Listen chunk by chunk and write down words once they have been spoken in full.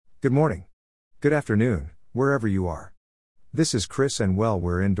Good morning. Good afternoon, wherever you are. This is Chris and well,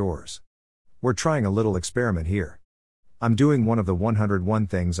 we're indoors. We're trying a little experiment here. I'm doing one of the 101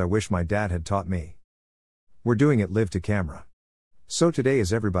 things I wish my dad had taught me. We're doing it live to camera. So today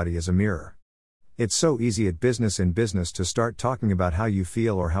is everybody is a mirror. It's so easy in business to start talking about how you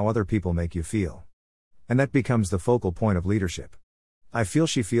feel or how other people make you feel. And that becomes the focal point of leadership. I feel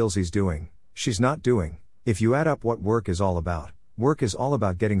she feels he's doing, she's not doing. If you add up what work is all about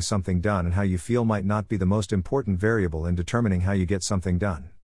getting something done, and how you feel might not be the most important variable in determining how you get something done.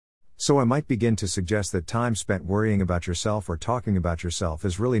 So I might begin to suggest that time spent worrying about yourself or talking about yourself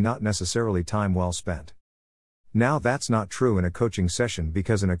is really not necessarily time well spent. Now that's not true in a coaching session,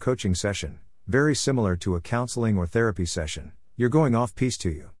 because in a coaching session, very similar to a counseling or therapy session, you're going off piece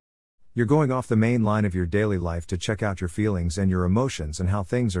to you. You're going off the main line of your daily life to check out your feelings and your emotions and how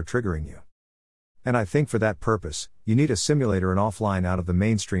things are triggering you. And I think for that purpose, you need a simulator and offline out of the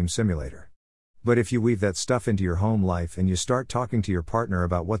mainstream simulator. But if you weave that stuff into your home life and you start talking to your partner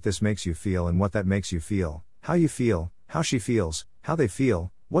about what this makes you feel and what that makes you feel, how she feels, how they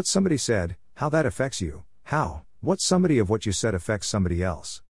feel, what somebody said, how that affects you, what somebody of what you said affects somebody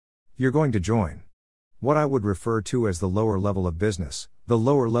else. You're going to join what I would refer to as the lower level of business, the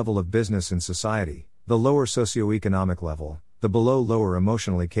lower level of business in society, the lower socioeconomic level, the below lower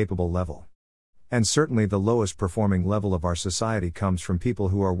emotionally capable level. And certainly the lowest performing level of our society comes from people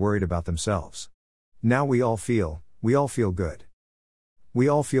who are worried about themselves. Now we all feel good. We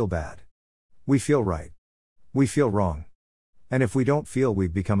all feel bad. We feel right. We feel wrong. And if we don't feel,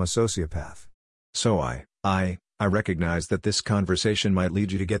 we've become a sociopath. So I recognize that this conversation might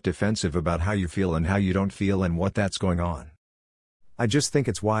lead you to get defensive about how you feel and how you don't feel and what that's going on. I just think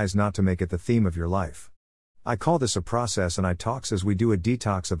it's wise not to make it the theme of your life. I call this a process, and I talks as we do a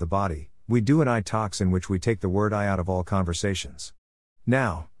detox of the body. We do an I talks in which we take the word I out of all conversations.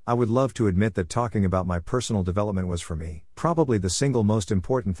 Now, I would love to admit that talking about my personal development was for me probably the single most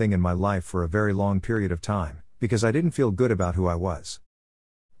important thing in my life for a very long period of time, because I didn't feel good about who I was.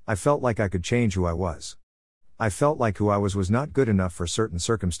 I felt like I could change who I was. I felt like who I was not good enough for certain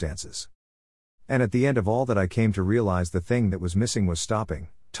circumstances. And at the end of all that, I came to realize the thing that was missing was stopping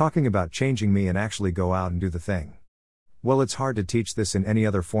talking about changing me and actually go out and do the thing. Well, it's hard to teach this in any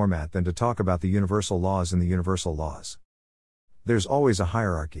other format than to talk about the universal laws and the universal laws. There's always a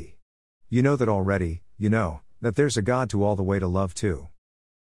hierarchy. You know that already, you know that there's a God to all the way to love too.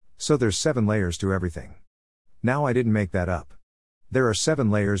 So there's 7 layers to everything. Now I didn't make that up. There are 7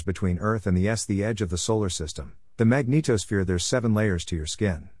 layers between Earth and the edge of the solar system, the magnetosphere. There's 7 layers to your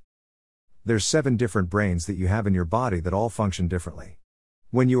skin. There's 7 different brains that you have in your body that all function differently.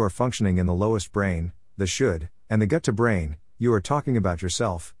 When you are functioning in the lowest brain, the should, and the gut to brain, you are talking about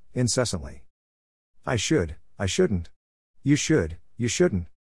yourself, incessantly. I should, I shouldn't. You should, you shouldn't.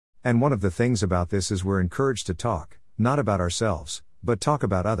 And one of the things about this is we're encouraged to talk, not about ourselves, but talk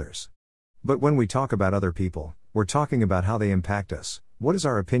about others. But when we talk about other people, we're talking about how they impact us. What is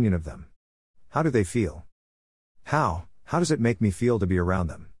our opinion of them? How do they feel? How does it make me feel to be around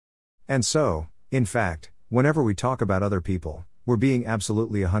them? And so, in fact, whenever we talk about other people, we're being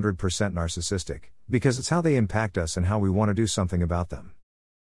absolutely 100% narcissistic, because it's how they impact us and how we want to do something about them.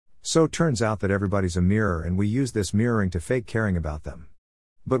 So it turns out that everybody's a mirror, and we use this mirroring to fake caring about them.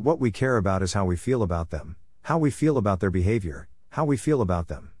 But what we care about is how we feel about them, how we feel about their behavior, how we feel about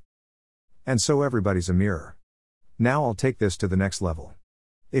them. And so everybody's a mirror. Now I'll take this to the next level.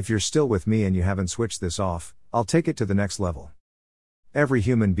 If you're still with me and you haven't switched this off, I'll take it to the next level. Every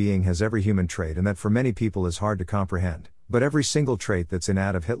human being has every human trait, and that for many people is hard to comprehend, but every single trait that's in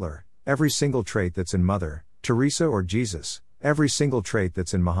Adolf Hitler, every single trait that's in Mother Teresa or Jesus, every single trait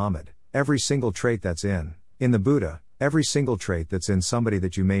that's in Muhammad, every single trait that's in the Buddha, every single trait that's in somebody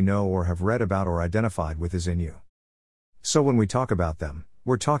that you may know or have read about or identified with is in you. So when we talk about them,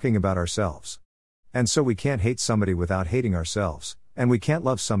 we're talking about ourselves. And so we can't hate somebody without hating ourselves, and we can't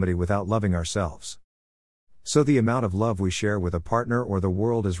love somebody without loving ourselves. So the amount of love we share with a partner or the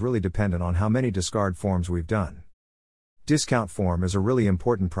world is really dependent on how many discard forms we've done. Discount form is a really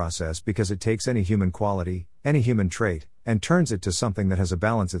important process because it takes any human quality, any human trait, and turns it to something that has a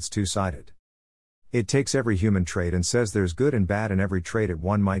balance. It's two-sided. It takes every human trait and says there's good and bad in every trait.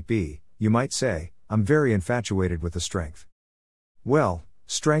 One might be, you might say, I'm very infatuated with the strength. Well,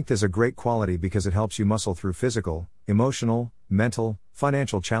 strength is a great quality because it helps you muscle through physical, emotional, mental,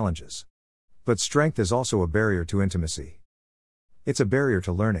 financial challenges. But strength is also a barrier to intimacy. It's a barrier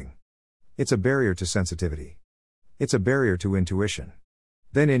to learning. It's a barrier to sensitivity. It's a barrier to intuition.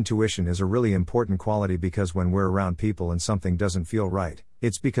 Then intuition is a really important quality because when we're around people and something doesn't feel right,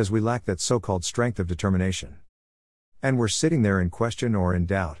 it's because we lack that so-called strength of determination. And we're sitting there in question or in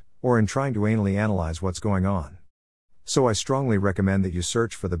doubt, or in trying to anally analyze what's going on. So I strongly recommend that you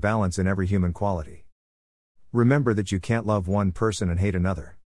search for the balance in every human quality. Remember that you can't love one person and hate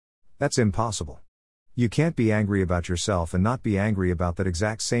another. That's impossible. You can't be angry about yourself and not be angry about that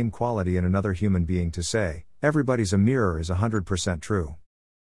exact same quality in another human being. To say, everybody's a mirror is 100% true.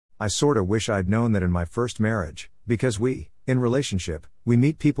 I sorta wish I'd known that in my first marriage, because in relationship, we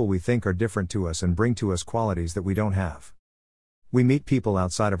meet people we think are different to us and bring to us qualities that we don't have. We meet people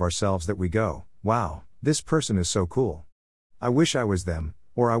outside of ourselves that we go, wow, this person is so cool. I wish I was them,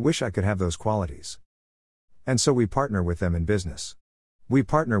 or I wish I could have those qualities. And so we partner with them in business. We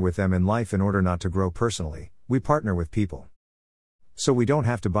partner with them in life in order not to grow personally, we partner with people. So we don't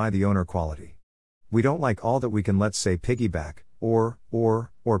have to buy the owner quality. We don't like all that we can, let's say, piggyback, or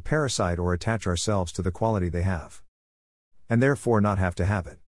parasite or attach ourselves to the quality they have. And therefore not have to have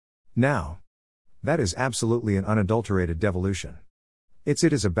it. Now, that is absolutely an unadulterated devolution. It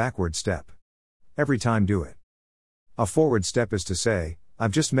is a backward step. Every time do it. A forward step is to say,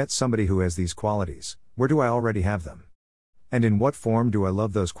 I've just met somebody who has these qualities, where do I already have them? And in what form do I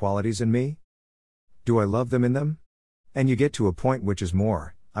love those qualities in me? Do I love them in them? And you get to a point which is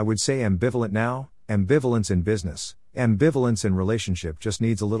more, I would say, ambivalent now. Ambivalence in business, ambivalence in relationship just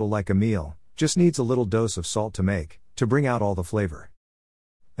needs a little, like a meal, just needs a little dose of salt to bring out all the flavor.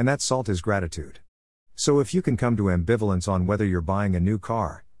 And that salt is gratitude. So if you can come to ambivalence on whether you're buying a new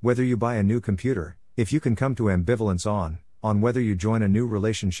car, whether you buy a new computer, if you can come to ambivalence on whether you join a new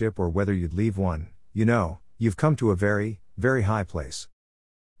relationship or whether you'd leave one, you've come to a very, very high place.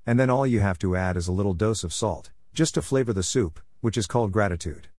 And then all you have to add is a little dose of salt, just to flavor the soup, which is called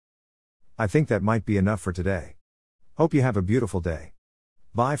gratitude. I think that might be enough for today. Hope you have a beautiful day.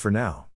 Bye for now.